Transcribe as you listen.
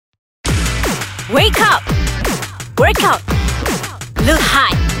Wake up! Workout! Look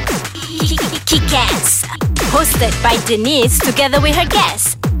hot! Kick ass! Hosted by Denise together with her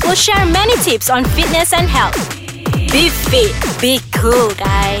guests. We'll share many tips on fitness and health. Be fit, be cool,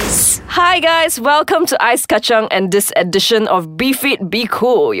 guys. Hi guys, welcome to Ice Kacang and this edition of Be Fit, Be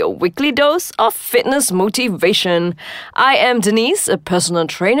Cool, your weekly dose of fitness motivation. I am Denise, a personal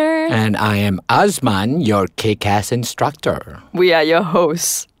trainer. And I am Azman, your K-CAS instructor. We are your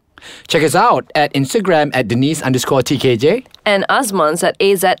hosts. Check us out at Instagram at Denise_TKJ. And Azman's at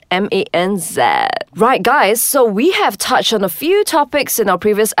AZMANZ. Right, guys, so we have touched on a few topics in our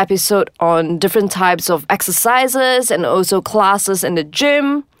previous episode on different types of exercises and also classes in the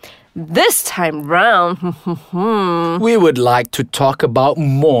gym. This time round, we would like to talk about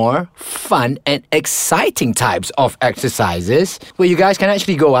more fun and exciting types of exercises where you guys can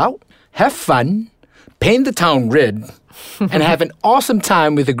actually go out, have fun, paint the town red, and have an awesome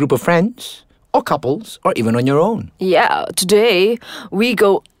time with a group of friends or couples or even on your own. Yeah, today we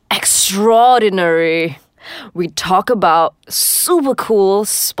go extraordinary. We talk about super cool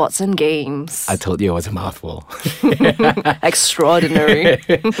sports and games. I told you it was a mouthful. Extraordinary.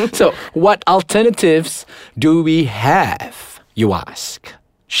 So, what alternatives do we have, you ask?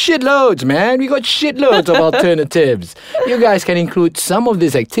 Shitloads, man. We got shitloads of alternatives. You guys can include some of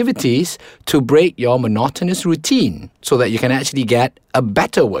these activities to break your monotonous routine so that you can actually get a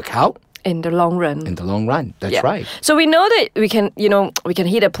better workout. In the long run. In the long run, that's right. So we know that we can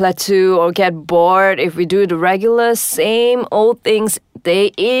hit a plateau or get bored if we do the regular same old things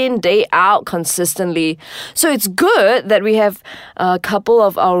day in, day out consistently. So it's good that we have a couple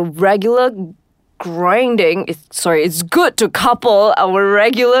of our regular grinding. It's good to couple our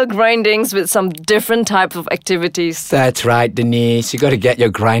regular grindings with some different types of activities. That's right, Denise. You got to get your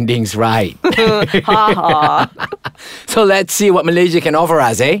grindings right. Ha ha. So let's see what Malaysia can offer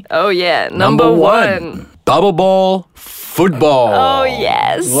us, eh? Oh yeah, number one. Bubble ball football. Oh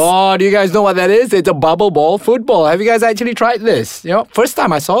yes. Oh, do you guys know what that is? It's a bubble ball football. Have you guys actually tried this? First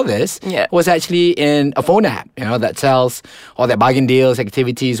time I saw this was actually in a phone app, that sells all that bargain deals,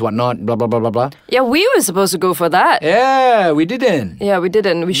 activities, whatnot, blah, blah, blah, blah, blah. Yeah, we were supposed to go for that. Yeah, we didn't. Yeah, we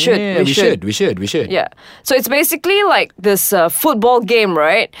didn't. We should. Yeah, we should. Yeah. So it's basically like this football game,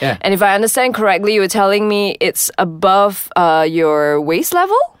 right? Yeah. And if I understand correctly, you were telling me it's above your waist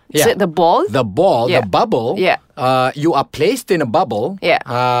level? Yeah. Is it the ball? The ball, the bubble. Yeah. You are placed in a bubble.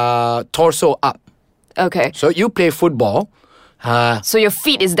 Yeah. Torso up. Okay. So you play football. So your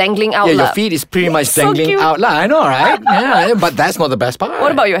feet is dangling out. Yeah, your feet is pretty much So dangling cute. out. I know, right? Yeah, but that's not the best part.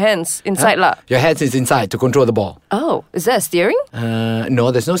 What about your hands inside lah? Your hands is inside to control the ball. Oh, is that steering?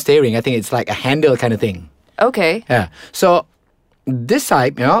 No, there's no steering. I think it's like a handle kind of thing. Okay. Yeah. So this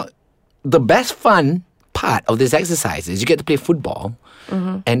type, the best fun part of this exercise is you get to play football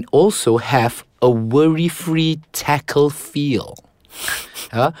and also have a worry-free tackle feel.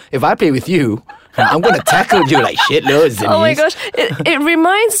 If I play with you, I'm going to tackle you like shitloads, Denise. Oh my gosh. It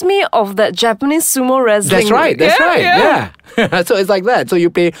reminds me of that Japanese sumo wrestling. That's right. Yeah. So it's like that. So you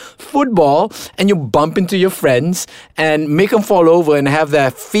play football and you bump into your friends and make them fall over and have their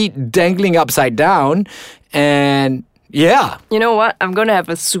feet dangling upside down. And yeah. You know what? I'm going to have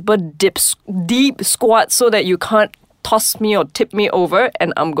a super deep squat so that you can't toss me or tip me over.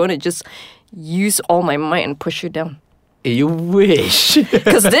 And I'm going to just use all my might and push you down. You wish.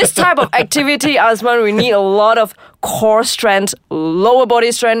 Because this type of activity, Azman, we need a lot of core strength, lower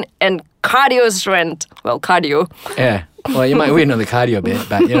body strength, and cardio strength. Well, cardio. Yeah. Well, you might win on the cardio bit,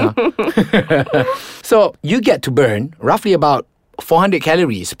 but So you get to burn roughly about 400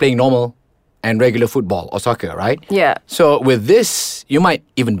 calories playing normal and regular football or soccer, right? Yeah. So with this, you might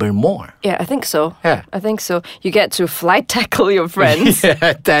even burn more. Yeah, I think so. Yeah. I think so. You get to fly tackle your friends.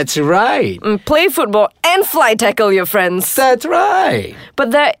 Yeah, that's right. Play football and fly tackle your friends. That's right. But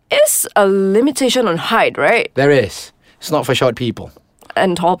there is a limitation on height, right? There is. It's not for short people.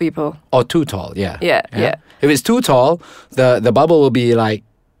 And tall people. Or too tall, yeah. Yeah. If it's too tall, the bubble will be like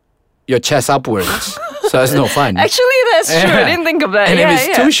your chest upwards. So that's no fun. Actually, that's true. I didn't think of that. And if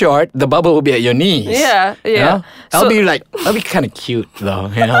it's too short, the bubble will be at your knees. Yeah. That'll be kind of cute though,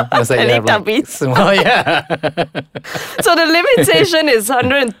 It's like Any tubbies. Well, yeah. So the limitation is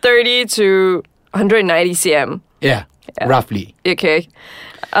 130 to 190 cm. Yeah, roughly. Okay.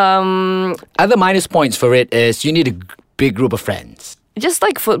 Other minus points for it is you need a big group of friends. Just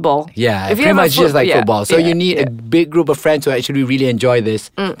like football. Yeah, If you pretty have a much just like football. So you need yeah. a big group of friends who actually really enjoy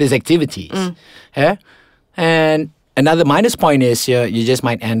these activities. Yeah? And another minus point is you just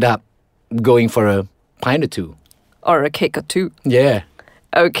might end up going for a pint or two. Or a cake or two. Yeah.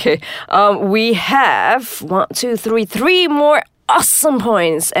 Okay. We have three more awesome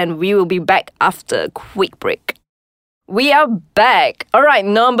points, and we will be back after a quick break. We are back. All right,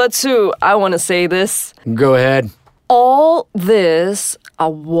 number 2. I want to say this. Go ahead. All this are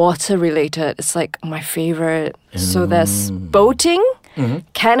water related. It's like my favorite. So there's boating,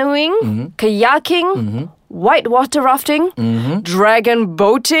 canoeing, kayaking, whitewater rafting, dragon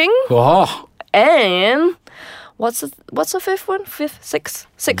boating, Oh, and what's the fifth one?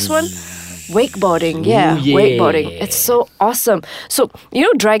 Sixth one? Wakeboarding. Yeah, yeah. wakeboarding. It's so awesome. So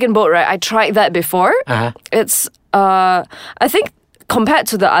dragon boat, right? I tried that before. It's I think compared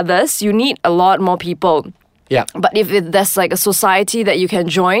to the others, you need a lot more people. yeah. But if there's like a society that you can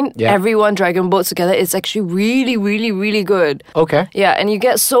join, Yeah. everyone dragon boats together, it's actually really, really, really good. Okay. Yeah, and you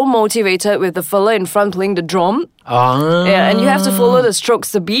get so motivated with the fella in front playing the drum. Ah. Yeah, and you have to follow the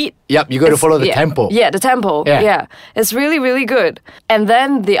strokes, the beat. Yep, you got to follow the Yeah. tempo. Yeah, the tempo. Yeah. Yeah. It's really, really good. And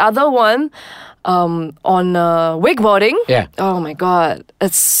then the other one, on wakeboarding. Yeah. Oh my God.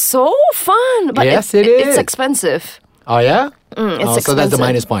 It's so fun. But Yes, it's is. expensive. Oh, yeah? It's so that's the expensive.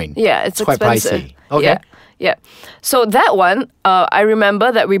 minus point. Yeah, it's quite expensive. pricey. Okay. Yeah. Yeah. So that one, I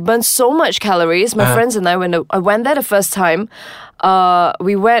remember that we burned so much calories. My friends and I, when I went there the first time,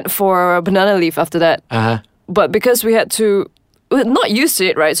 we went for banana leaf after that. But because we had to, we're not used to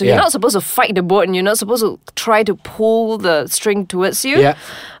it, right? So Yeah. you're not supposed to fight the boat and you're not supposed to try to pull the string towards you. Yeah.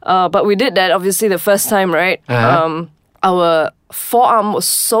 But we did that obviously the first time, right? Our forearm was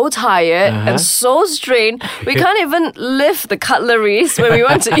so tired and so strained, we can't even lift the cutleries when we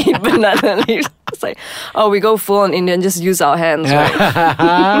want to eat banana leaves. It's like, we go full on Indian, just use our hands, right?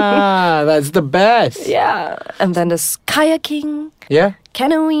 That's the best. Yeah. And then there's kayaking, Yeah.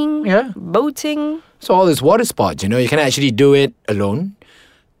 canoeing, Yeah. boating. So all these water sports, you can actually do it alone.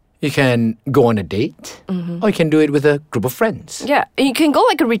 You can go on a date, or you can do it with a group of friends. Yeah. And you can go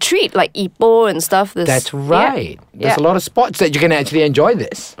like a retreat, like Ipoh and stuff. That's right. Yeah. There's a lot of spots that you can actually enjoy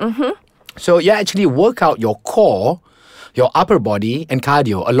this. So you actually work out your core, your upper body, and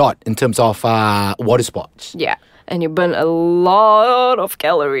cardio a lot in terms of water sports. Yeah. And you burn a lot of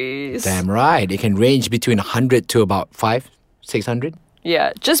calories. Damn right. It can range between 100 to about 500-600.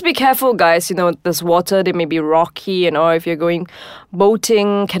 Yeah, just be careful, guys. There's water, they may be rocky and all. If you're going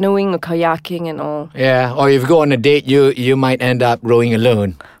boating, canoeing, or kayaking and all. Yeah, or if you go on a date, you might end up rowing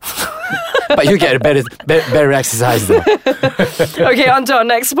alone. But you get a better exercise though. Okay, on to our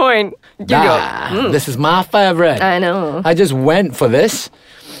next point. You go. This is my favorite. I know. I just went for this.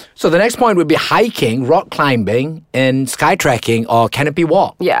 So the next point would be hiking, rock climbing, and sky trekking or canopy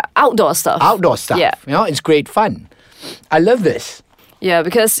walk. Yeah, outdoor stuff. Outdoor stuff. Yeah. It's great fun. I love this. Yeah,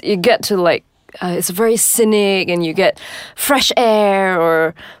 because you get to it's very scenic and you get fresh air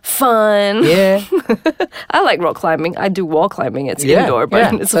or fun. Yeah. I like rock climbing. I do wall climbing. It's indoor,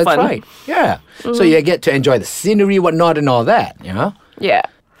 but it's that's fun. right. Yeah. So you get to enjoy the scenery, whatnot, and all that, Yeah.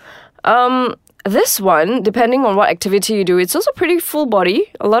 This one, depending on what activity you do, it's also pretty full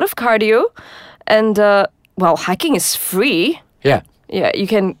body, a lot of cardio, and hiking is free. Yeah. Yeah, you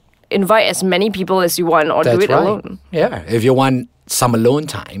can invite as many people as you want or That's do it right. alone. Yeah. If you want some alone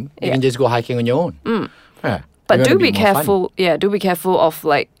time, you Yeah. can just go hiking on your own. Yeah. But You're do gonna be more fun. careful. Yeah, do be careful of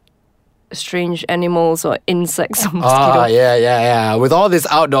strange animals or insects or mosquitoes. Yeah. With all this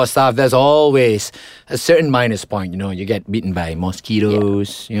outdoor stuff, there's always a certain minus point. You get bitten by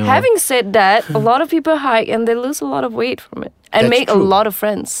mosquitoes. Having said that, a lot of people hike and they lose a lot of weight from it and That's make a true. lot of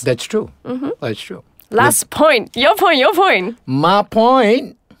friends. That's true. That's true. Last point. Your point. My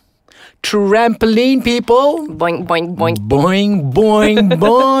point. Trampoline, people. Boing, boing, boing. Boing, boing,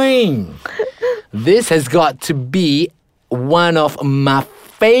 boing. This has got to be one of my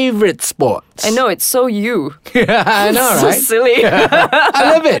favorite sports. I know, it's so you. I know, So right? silly.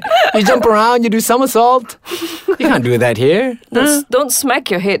 I love it. You jump around, you do somersault. You can't do that here. Don't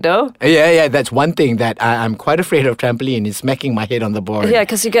smack your head though. Yeah, that's one thing that I'm quite afraid of trampoline is smacking my head on the board. Yeah,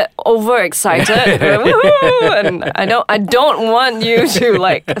 because you get overexcited. Woohoo! And I don't want you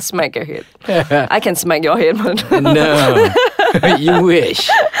to smack your head. I can smack your head, but No, you wish.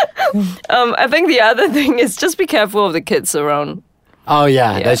 I think the other thing is just be careful of the kids around. Oh,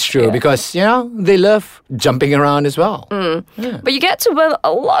 yeah, that's true. yeah. Because, they love jumping around as well. But you get to burn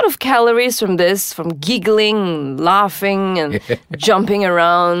a lot of calories from this, from giggling, laughing, and jumping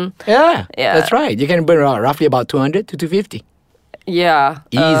around. Yeah, Yeah. that's right. You can burn roughly about 200 to 250. Yeah.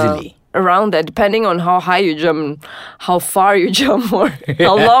 Easily. Around that, depending on how high you jump, how far you jump, or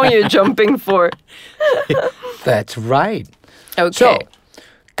how long you're jumping for. That's right. Okay. So,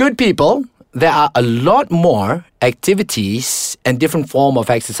 good people, there are a lot more activities and different form of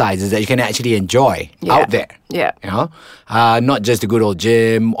exercises that you can actually enjoy Yeah. out there. Yeah. Not just the good old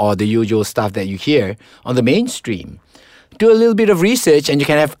gym or the usual stuff that you hear on the mainstream. do a little bit of research and you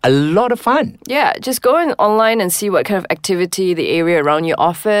can have a lot of fun. Yeah, just go online and see what kind of activity the area around your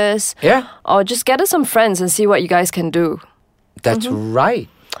office. Yeah. Or just gather some friends and see what you guys can do. That's right.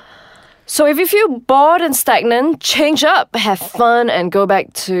 So if you feel bored and stagnant, change up, have fun, and then go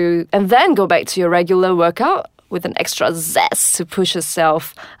back to your regular workout with an extra zest to push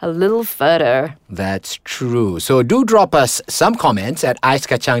yourself a little further. That's true. So do drop us some comments at Ais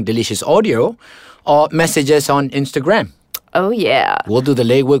Kacang Delicious Audio or messages on Instagram. Oh yeah. We'll do the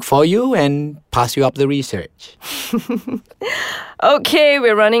legwork for you and pass you up the research. Okay,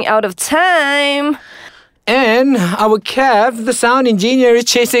 we're running out of time. And our Kev, the sound engineer, is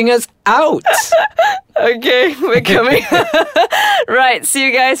chasing us out. Okay, we're coming. Right, see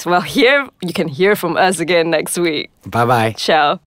you guys. Well, you can hear from us again next week. Bye-bye. Ciao.